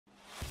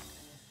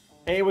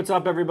Hey, what's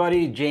up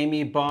everybody?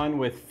 Jamie Bunn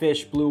with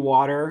Fish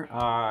Bluewater,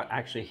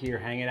 actually here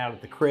hanging out at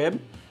the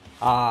crib.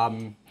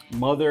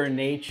 Mother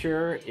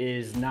Nature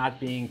is not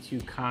being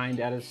too kind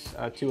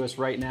to us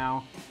right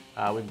now.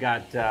 We've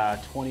got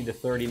 20 to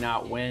 30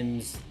 knot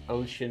winds.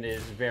 Ocean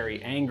is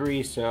very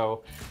angry,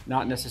 so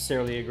not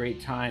necessarily a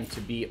great time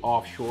to be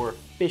offshore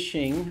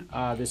fishing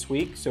this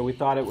week. So we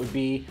thought it would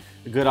be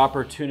a good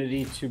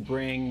opportunity to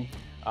bring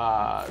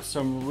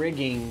some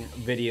rigging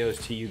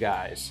videos to you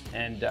guys.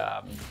 And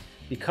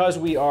because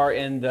we are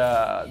in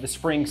the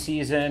spring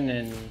season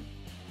and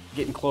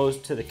getting close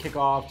to the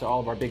kickoff to all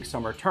of our big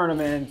summer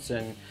tournaments,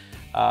 and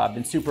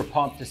been super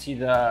pumped to see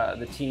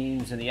the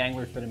teams and the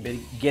anglers that have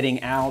been getting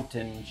out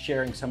and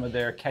sharing some of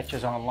their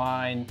catches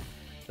online.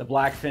 The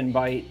blackfin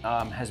bite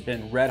has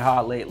been red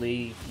hot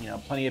lately. You know,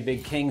 plenty of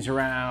big kings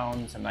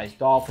around, some nice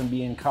dolphin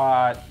being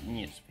caught,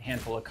 a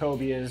handful of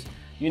cobias,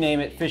 you name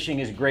it. Fishing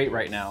is great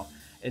right now.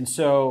 And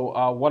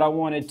so what I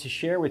wanted to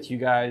share with you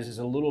guys is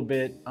a little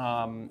bit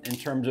in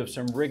terms of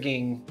some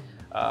rigging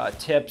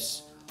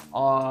tips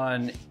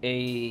on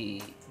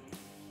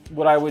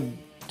what I would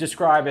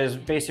describe as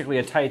basically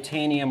a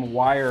titanium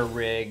wire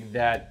rig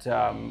that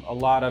a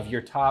lot of your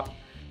top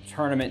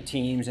tournament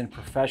teams and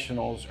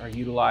professionals are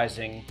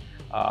utilizing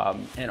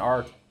in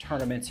our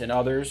tournaments and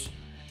others.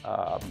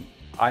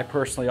 I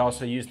personally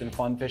also use it in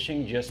fun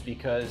fishing just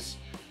because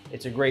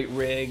it's a great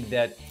rig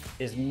that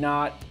is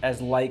not as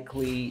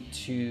likely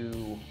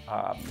to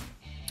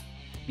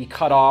be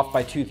cut off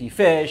by toothy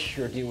fish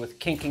or deal with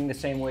kinking the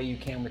same way you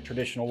can with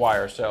traditional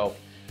wire. So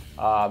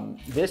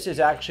this is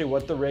actually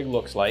what the rig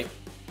looks like.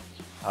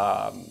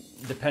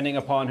 Depending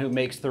upon who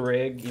makes the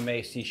rig, you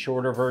may see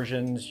shorter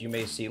versions, you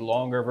may see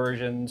longer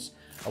versions.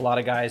 A lot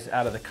of guys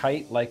out of the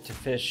kite like to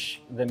fish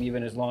them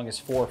even as long as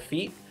 4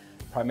 feet,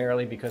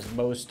 primarily because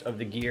most of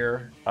the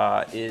gear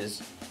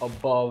is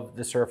above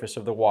the surface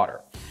of the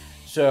water.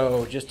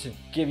 So just to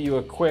give you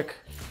a quick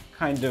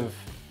kind of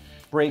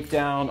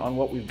breakdown on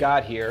what we've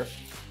got here,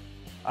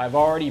 I've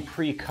already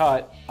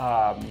pre-cut,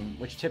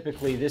 which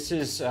typically this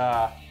is,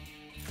 I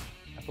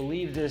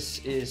believe this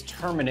is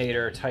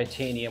Terminator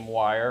titanium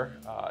wire.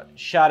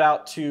 Shout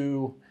out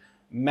to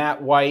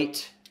Matt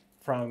White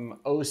from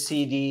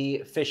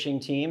OCD Fishing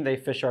Team. They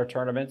fish our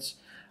tournaments.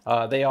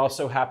 They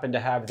also happen to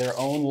have their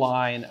own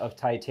line of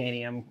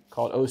titanium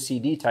called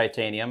OCD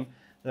Titanium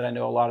that I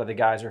know a lot of the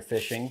guys are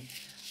fishing.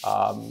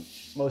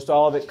 Most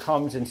all of it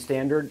comes in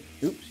standard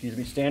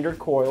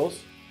coils,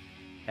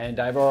 and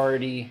I've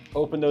already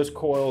opened those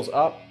coils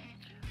up,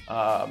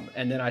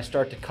 and then I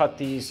start to cut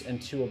these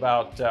into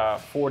about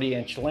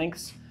 40-inch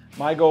lengths.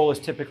 My goal is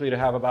typically to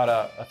have about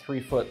a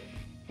 3-foot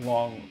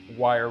long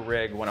wire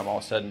rig when I'm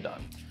all said and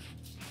done.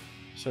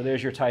 So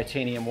there's your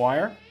titanium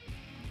wire.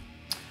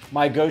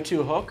 My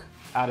go-to hook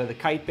out of the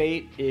kite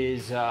bait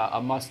is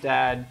a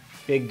Mustad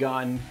Big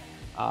Gun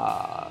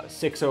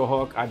 6-0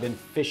 hook. I've been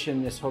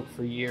fishing this hook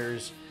for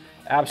years.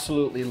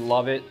 Absolutely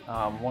love it.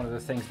 One of the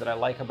things that I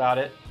like about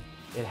it,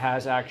 it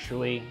has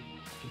actually, you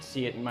can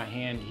see it in my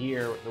hand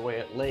here, the way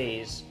it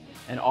lays,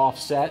 an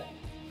offset,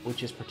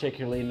 which is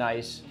particularly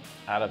nice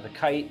out of the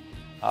kite.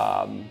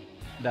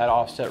 That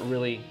offset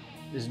really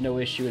is no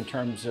issue in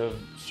terms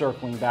of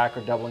circling back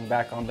or doubling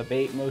back on the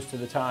bait most of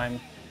the time,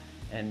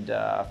 and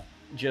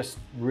just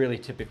really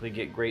typically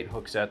get great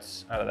hook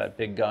sets out of that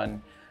Big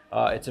Gun.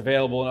 It's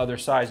available in other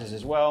sizes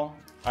as well.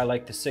 I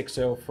like the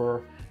 6-0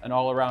 for an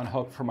all-around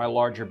hook for my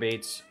larger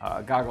baits,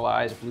 goggle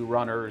eyes, blue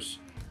runners,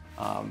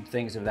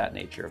 things of that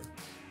nature.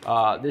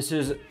 This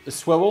is the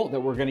swivel that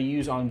we're going to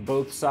use on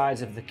both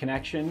sides of the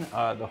connection,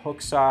 the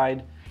hook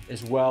side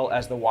as well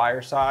as the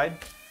wire side.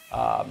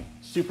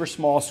 Super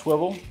small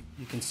swivel.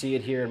 You can see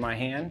it here in my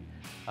hand,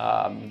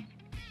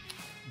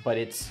 but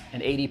it's an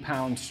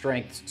 80-pound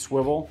strength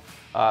swivel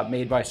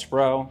made by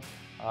Spro.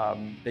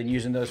 Been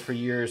using those for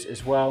years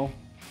as well,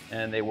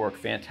 and they work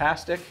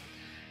fantastic.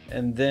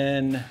 And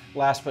then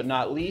last but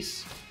not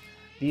least,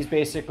 these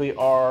basically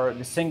are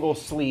the single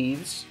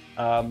sleeves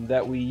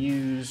that we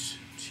use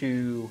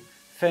to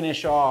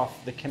finish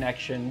off the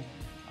connection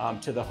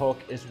to the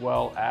hook, as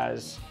well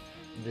as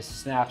the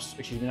snaps,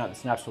 excuse me, not the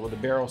snap swivel, the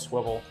barrel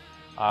swivel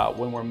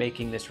when we're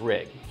making this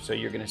rig. So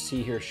you're gonna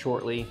see here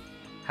shortly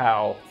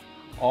how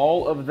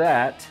all of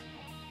that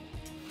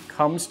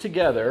comes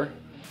together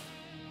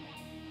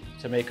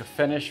to make a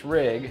finished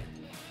rig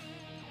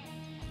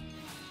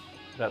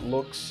that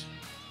looks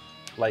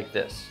like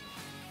this.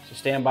 So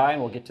stand by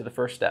and we'll get to the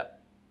first step.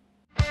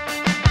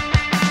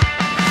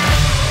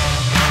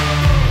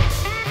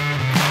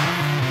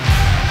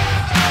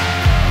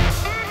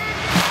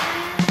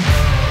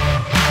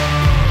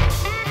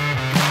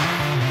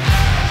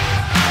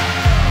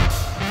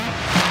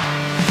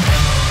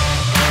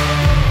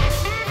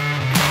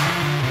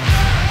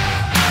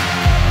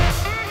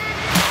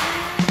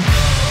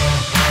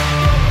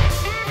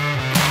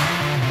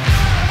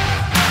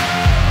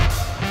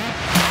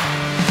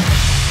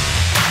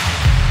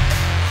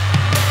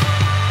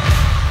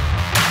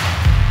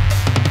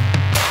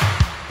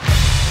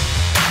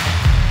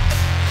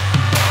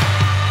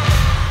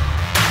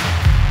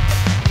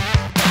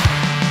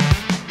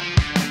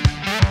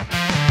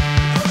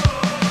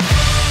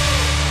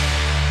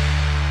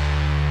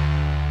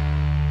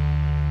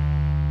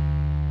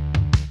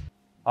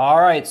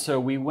 right, so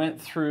we went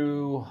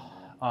through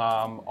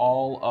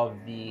all of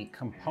the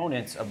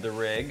components of the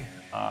rig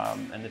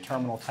and the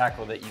terminal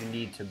tackle that you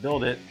need to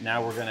build it.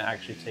 Now we're going to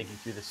actually take you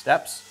through the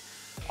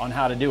steps on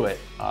how to do it.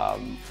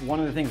 One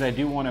of the things I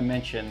do want to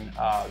mention,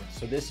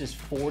 so this is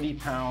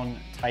 40-pound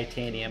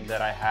titanium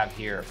that I have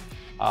here.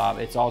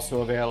 It's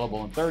also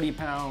available in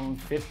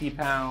 30-pound,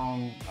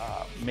 50-pound,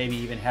 maybe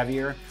even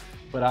heavier.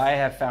 But I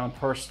have found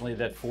personally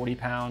that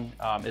 40-pound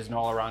is an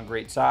all-around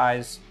great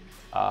size,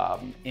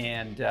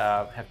 and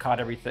have caught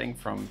everything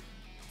from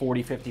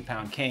 40,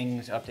 50-pound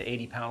kings up to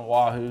 80-pound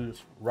wahoos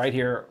right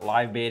here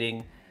live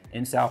baiting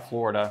in South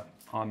Florida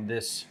on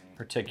this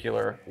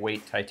particular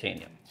weight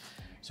titanium.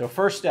 So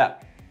first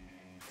step,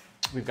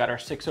 we've got our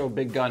 6.0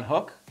 big gun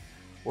hook.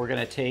 We're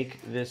gonna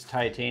take this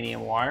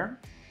titanium wire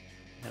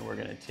and we're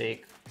gonna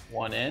take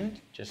one end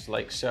just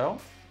like so,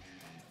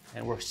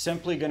 and we're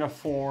simply gonna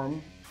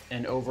form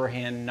an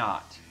overhand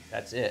knot.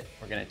 That's it.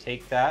 We're gonna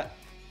take that,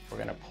 we're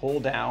gonna pull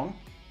down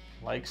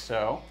like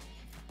so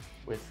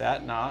with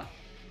that knot,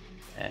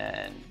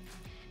 and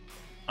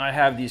I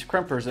have these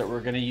crimpers that we're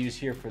gonna use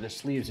here for the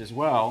sleeves as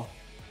well,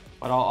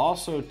 but I'll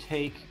also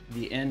take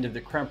the end of the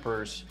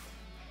crimpers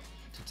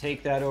to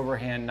take that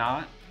overhand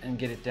knot and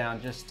get it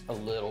down just a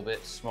little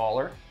bit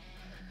smaller.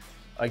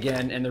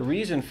 Again, and the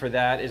reason for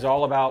that is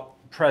all about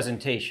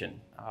presentation.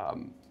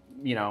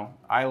 You know,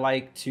 I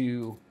like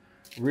to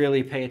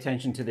really pay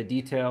attention to the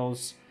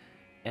details,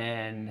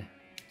 and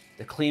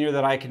the cleaner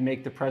that I can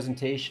make the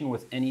presentation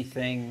with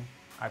anything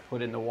I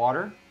put in the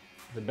water,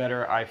 the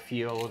better I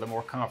feel, the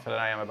more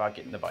confident I am about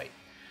getting the bite.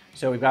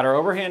 So we've got our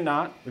overhand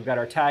knot, we've got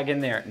our tag in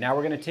there. Now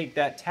we're gonna take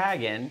that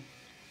tag in,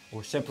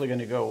 we're simply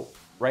gonna go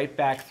right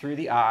back through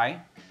the eye,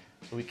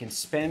 so we can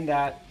spin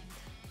that.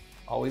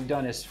 All we've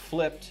done is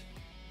flipped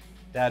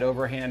that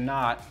overhand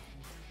knot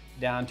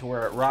down to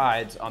where it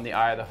rides on the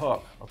eye of the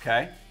hook,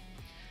 okay?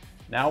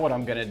 Now what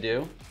I'm gonna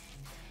do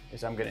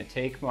is I'm gonna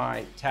take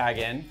my tag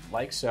in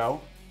like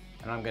so,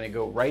 and I'm gonna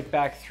go right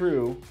back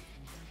through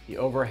the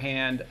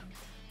overhand,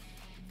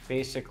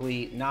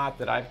 basically knot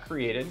that I've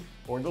created,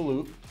 or the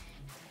loop,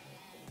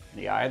 in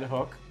the eye of the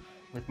hook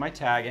with my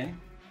tag in.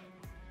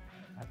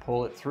 I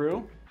pull it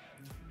through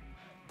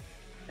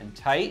and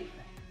tight,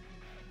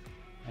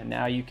 and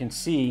now you can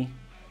see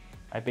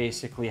I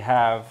basically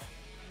have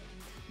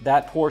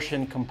that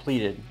portion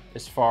completed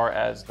as far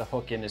as the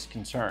hook in is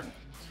concerned.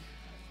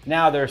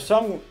 Now there's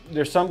some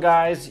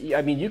guys,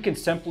 I mean, you can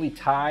simply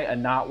tie a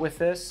knot with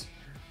this,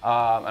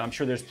 and I'm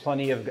sure there's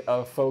plenty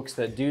of folks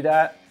that do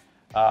that.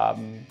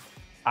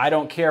 I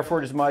don't care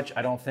for it as much.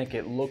 I don't think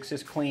it looks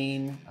as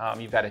clean.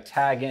 You've got a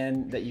tag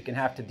in that you can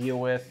have to deal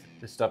with.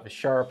 This stuff is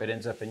sharp, it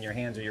ends up in your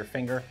hands or your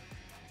finger.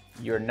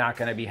 You're not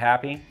gonna be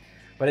happy.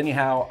 But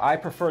anyhow, I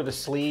prefer the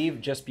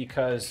sleeve just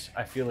because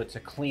I feel it's a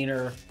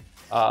cleaner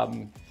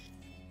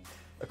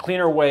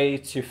way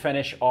to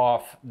finish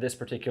off this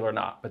particular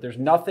knot. But there's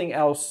nothing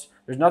else,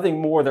 there's nothing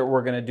more that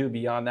we're gonna do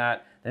beyond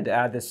that than to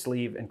add this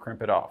sleeve and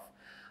crimp it off.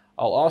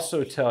 I'll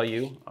also tell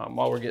you,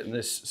 while we're getting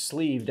this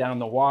sleeve down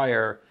the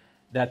wire,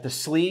 that the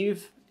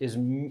sleeve is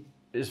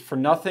for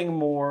nothing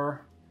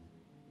more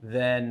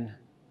than,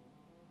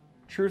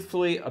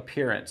 truthfully,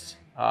 appearance.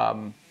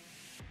 The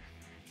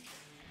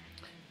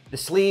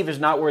sleeve is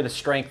not where the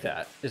strength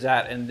is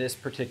at in this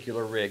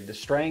particular rig. The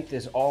strength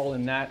is all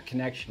in that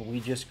connection we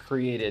just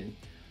created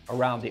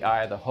around the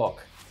eye of the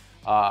hook.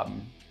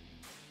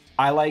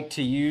 I like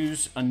to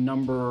use a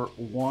number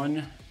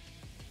 1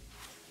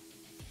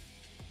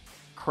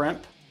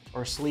 crimp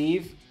or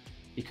sleeve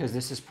because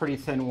this is pretty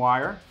thin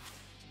wire,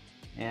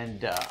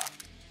 and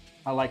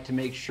I like to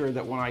make sure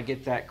that when I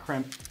get that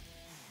crimp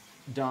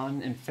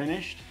done and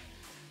finished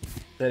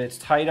that it's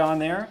tight on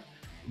there.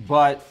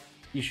 But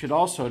you should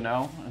also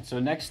know, and so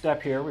next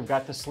step here, we've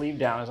got the sleeve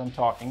down as I'm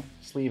talking.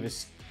 Sleeve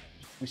is,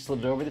 we slid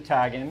it over the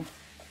tag in,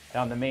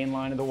 down the main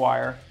line of the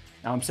wire.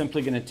 Now I'm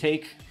simply gonna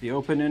take the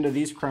open end of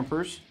these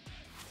crimpers,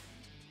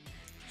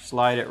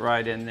 slide it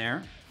right in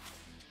there.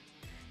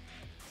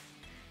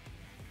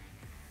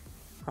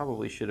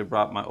 Probably should have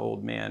brought my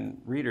old man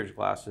reader's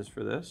glasses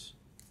for this.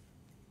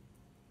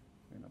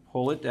 I'm gonna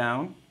pull it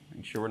down,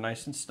 make sure we're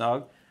nice and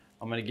snug.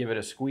 I'm gonna give it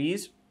a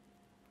squeeze,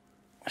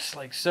 just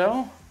like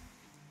so.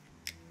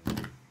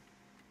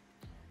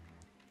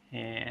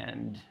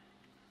 And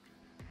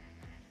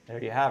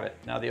there you have it.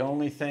 Now the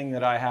only thing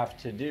that I have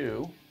to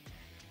do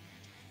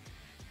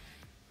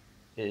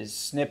is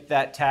snip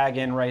that tag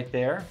in right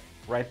there,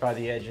 right by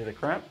the edge of the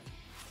crimp.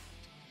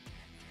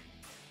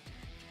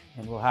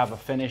 And we'll have a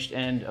finished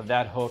end of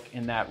that hook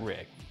in that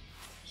rig.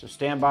 So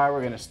stand by,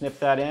 we're gonna snip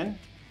that in,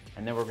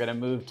 and then we're gonna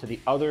move to the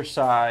other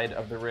side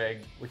of the rig,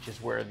 which is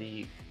where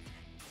the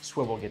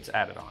swivel gets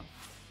added on.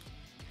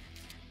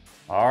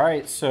 All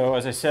right, so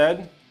as I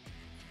said,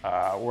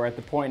 we're at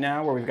the point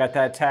now where we've got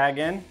that tag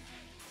in.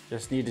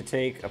 Just need to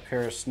take a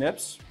pair of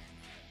snips.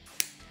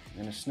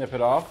 I'm gonna snip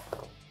it off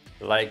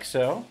like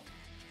so.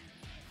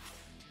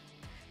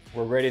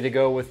 We're ready to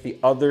go with the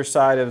other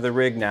side of the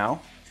rig now.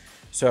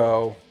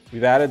 So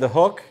we've added the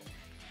hook,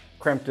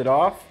 crimped it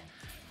off,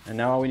 and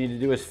now all we need to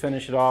do is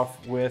finish it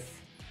off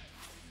with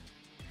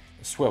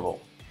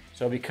swivel.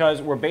 So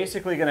because we're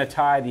basically gonna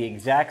tie the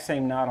exact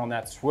same knot on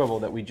that swivel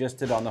that we just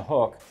did on the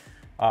hook,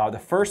 the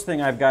first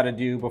thing I've got to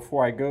do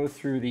before I go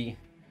through the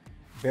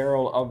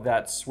barrel of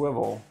that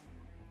swivel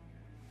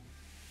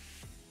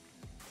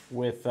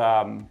with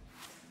the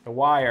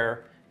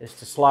wire is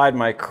to slide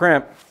my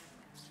crimp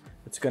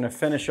that's going to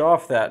finish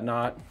off that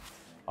knot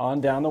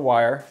on down the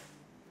wire.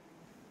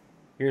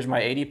 Here's my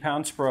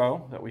 80-pound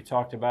spro that we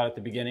talked about at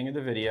the beginning of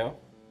the video.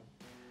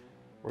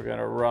 We're going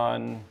to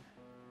run,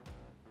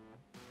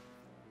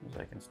 as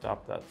I can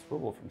stop that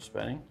swivel from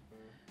spinning,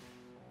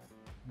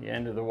 the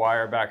end of the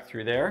wire back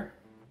through there.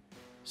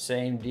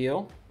 Same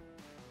deal,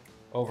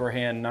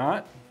 overhand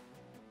knot.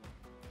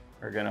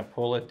 We're going to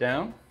pull it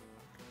down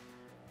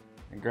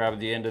and grab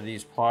the end of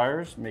these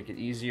pliers, make it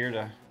easier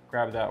to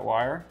grab that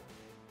wire.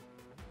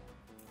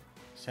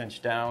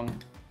 Cinch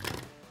down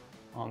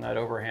on that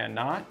overhand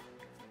knot.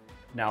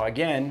 Now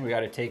again, we got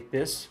to take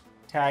this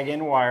tag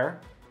end wire.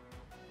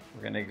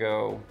 We're going to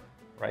go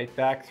right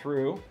back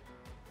through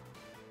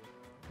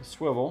the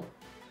swivel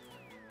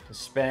to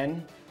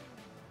spin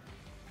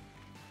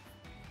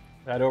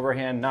that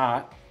overhand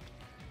knot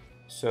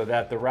so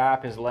that the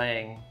wrap is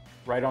laying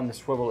right on the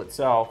swivel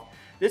itself.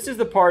 This is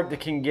the part that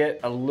can get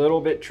a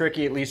little bit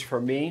tricky, at least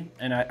for me,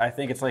 and I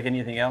think it's like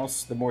anything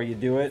else. The more you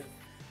do it,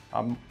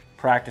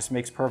 practice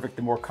makes perfect.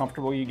 The more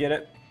comfortable you get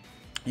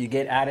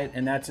at it,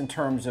 and that's in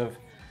terms of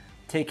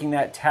taking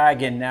that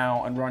tag in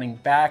now and running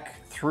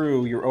back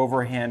through your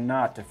overhand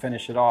knot to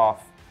finish it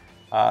off.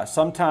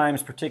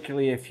 Sometimes,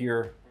 particularly if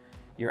your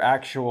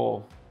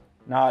actual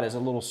knot is a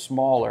little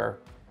smaller,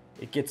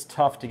 it gets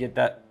tougher to get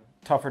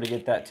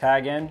that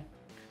tag in.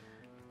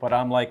 But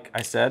I'm, like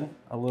I said,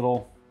 a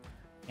little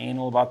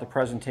anal about the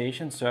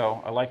presentation,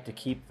 so I like to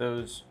keep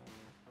those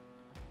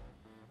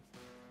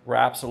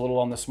wraps a little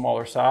on the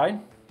smaller side.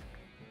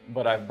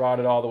 But I've brought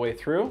it all the way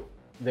through.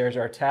 There's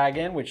our tag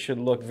in, which should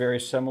look very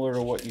similar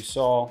to what you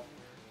saw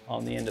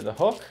on the end of the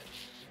hook.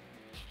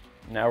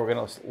 Now we're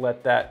going to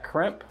let that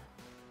crimp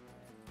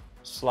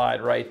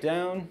slide right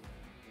down.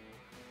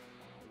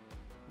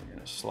 We're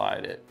going to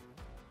slide it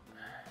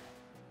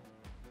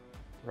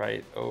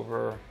right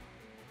over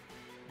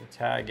the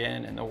tag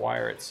end and the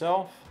wire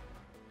itself,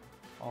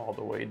 all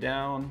the way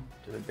down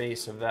to the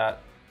base of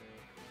that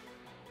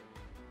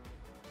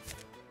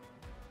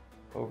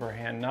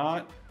overhand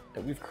knot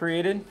that we've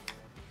created.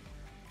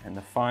 And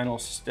the final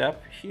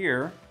step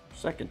here,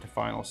 second to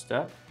final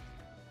step,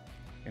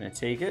 I'm going to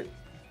take it,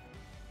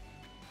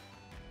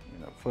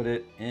 I'm going to put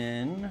it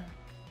in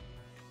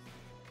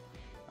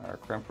our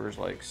crimpers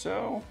like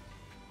so.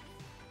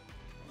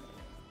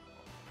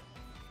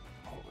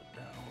 Hold it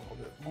down a little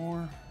bit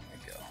more. There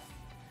we go.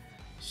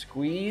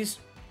 Squeeze.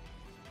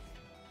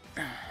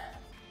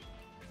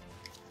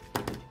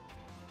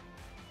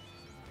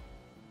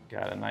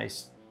 Got a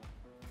nice,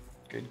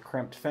 good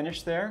crimped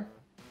finish there.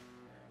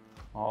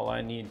 All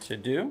I need to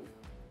do,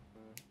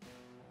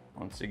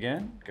 once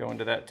again, go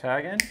into that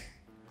tag end,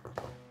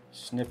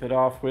 snip it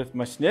off with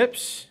my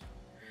snips,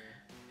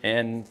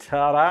 and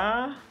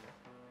ta-da!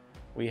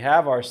 We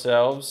have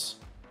ourselves,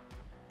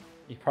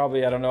 I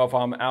don't know if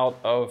I'm out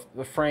of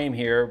the frame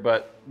here,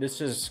 but this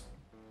is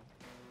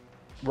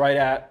right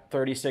at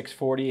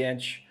 36-40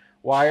 inch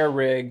wire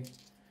rig,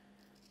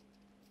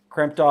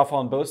 crimped off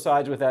on both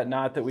sides with that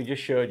knot that we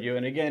just showed you.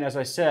 And again, as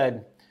I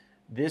said,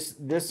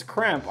 this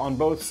crimp on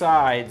both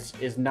sides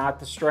is not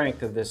the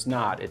strength of this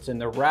knot. It's in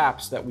the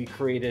wraps that we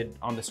created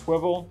on the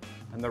swivel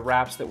and the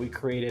wraps that we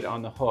created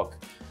on the hook.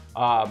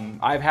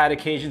 I've had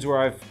occasions where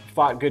I've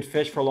fought good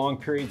fish for long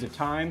periods of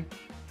time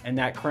and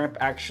that crimp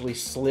actually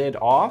slid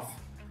off,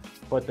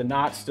 but the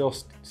knot still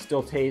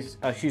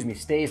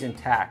stays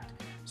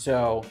intact.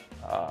 So,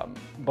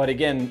 but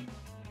again,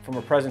 from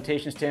a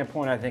presentation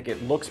standpoint, I think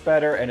it looks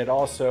better and it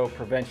also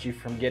prevents you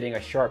from getting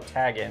a sharp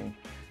tag in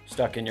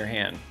stuck in your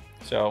hand.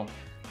 So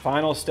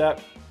final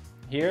step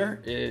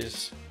here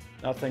is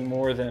nothing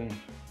more than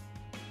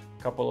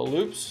a couple of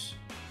loops,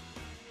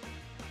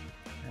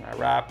 and I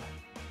wrap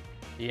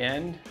the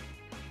end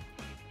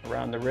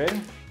around the rig,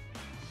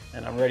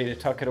 and I'm ready to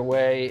tuck it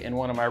away in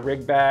one of my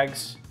rig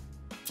bags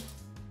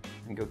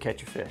and go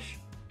catch a fish.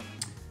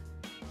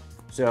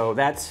 So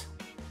that's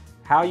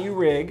how you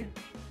rig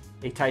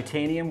a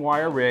titanium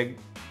wire rig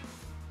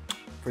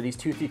for these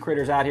toothy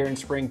critters out here in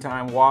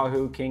springtime,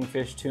 wahoo,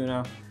 kingfish,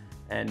 tuna,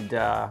 and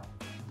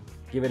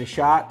give it a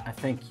shot. I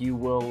think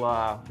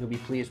you'll be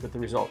pleased with the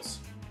results.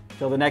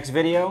 Till the next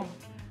video,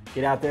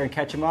 get out there and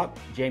catch them up.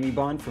 Jamie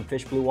Bunn from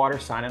Fish Bluewater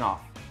signing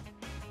off.